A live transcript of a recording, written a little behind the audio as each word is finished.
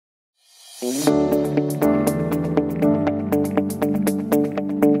Just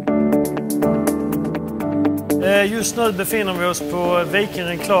nu befinner vi oss på Wiking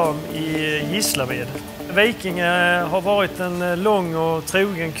Reklam i Gislaved. Wiking har varit en lång och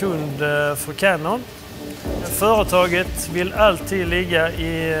trogen kund för Canon. Företaget vill alltid ligga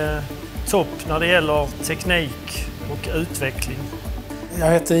i topp när det gäller teknik och utveckling.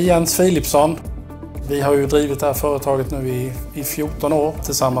 Jag heter Jens Philipsson. Vi har ju drivit det här företaget nu i 14 år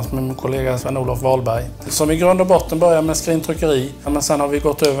tillsammans med min kollega Sven-Olof Wahlberg. Som i grund och botten börjar med skrintryckeri, men sen har vi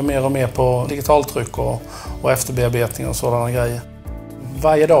gått över mer och mer på digitaltryck och efterbearbetning och sådana grejer.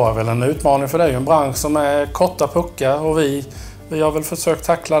 Varje dag är väl en utmaning, för det är ju en bransch som är korta puckar, och vi har väl försökt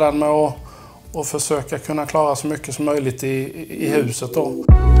tackla den med att försöka kunna klara så mycket som möjligt i huset då.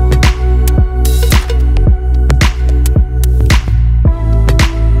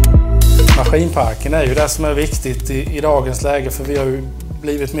 Maskinparken är ju det som är viktigt i dagens läge, för vi har ju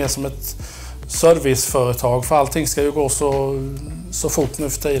blivit mer som ett serviceföretag, för allting ska ju gå så fort nu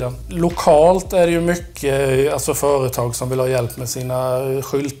för tiden. Lokalt är det ju mycket företag som vill ha hjälp med sina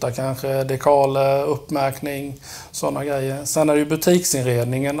skyltar, kanske dekaler, uppmärkning, sådana grejer. Sen är det ju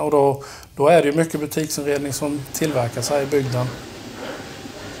butiksinredningen, och då är det ju mycket butiksinredning som tillverkas här i bygden.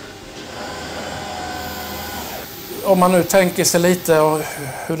 Om man nu tänker sig lite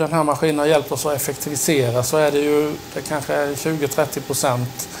hur den här maskinen har hjälpt oss att effektivisera, så är det kanske 20-30%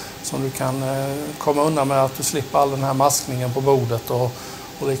 som du kan komma undan med, att du slipper all den här maskningen på bordet, och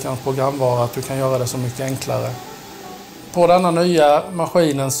det kan programvara att du kan göra det så mycket enklare. På denna nya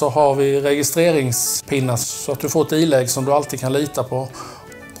maskinen så har vi registreringspinnar så att du får ett ilägg som du alltid kan lita på.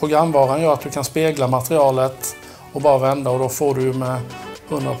 Programvaran gör att du kan spegla materialet och bara vända, och då får du med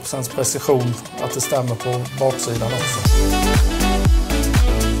 100% precision att det stämmer på baksidan också.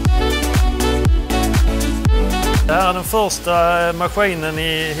 Det här är den första maskinen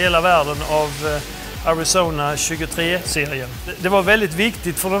i hela världen av Arizona 23-serien. Det var väldigt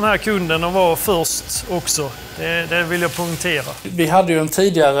viktigt för den här kunden att vara först också. Det vill jag poängtera. Vi hade ju en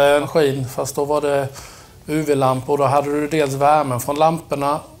tidigare maskin, fast då var det UV-lampor. Då hade du dels värmen från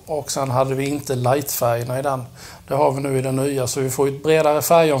lamporna, och sen hade vi inte lightfärgerna i den. Det har vi nu i den nya, så vi får ett bredare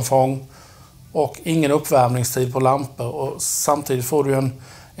färgomfång och ingen uppvärmningstid på lampor. Och samtidigt får du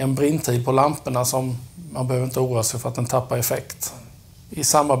en brintid på lamporna som man behöver inte oroa sig för att den tappar effekt. I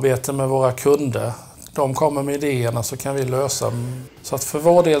samarbete med våra kunder, de kommer med idéerna, så kan vi lösa. Så att för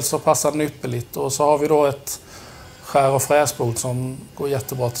vår del så passar den ypperligt, och så har vi då ett skär- och fräsbord som går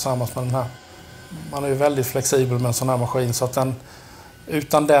jättebra tillsammans med den här. Man är ju väldigt flexibel med en sån här maskin, så att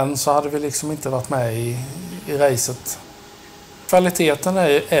utan den så hade vi liksom inte varit med i racet. Kvaliteten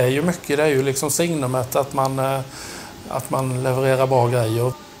är ju mycket, det är ju liksom signumet att man levererar bra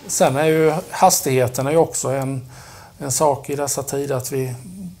grejer. Sen är ju hastigheten är ju också en sak i dessa tider, att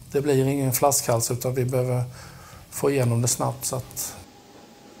det blir ingen flaskhals, utan vi behöver få igenom det snabbt. Så att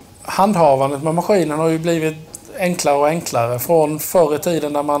handhavandet med maskinen har ju blivit enklare och enklare. Från förr i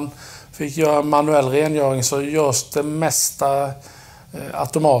tiden när man fick göra manuell rengöring, så görs det mesta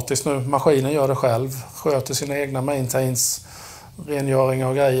automatiskt nu. Maskinen gör det själv, sköter sina egna maintains, rengöring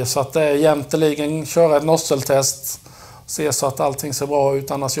och grejer. Så att det är egentligen köra ett nozzletest, se så att allting ser bra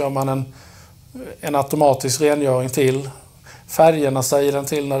ut, annars gör man en automatisk rengöring till. Färgerna säger den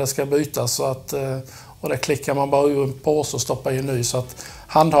till när det ska bytas, och det klickar man bara ur en påse och stoppar i en ny. Så att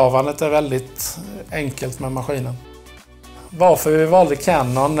handhavandet är väldigt enkelt med maskinen. Varför vi valde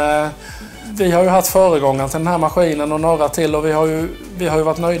Canon? Vi har ju haft föregångaren till den här maskinen och några till, och vi har ju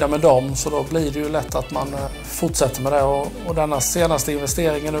varit nöjda med dem, så då blir det ju lätt att man fortsätter med det, och denna senaste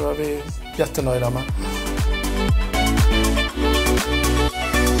investeringen nu är vi jättenöjda med.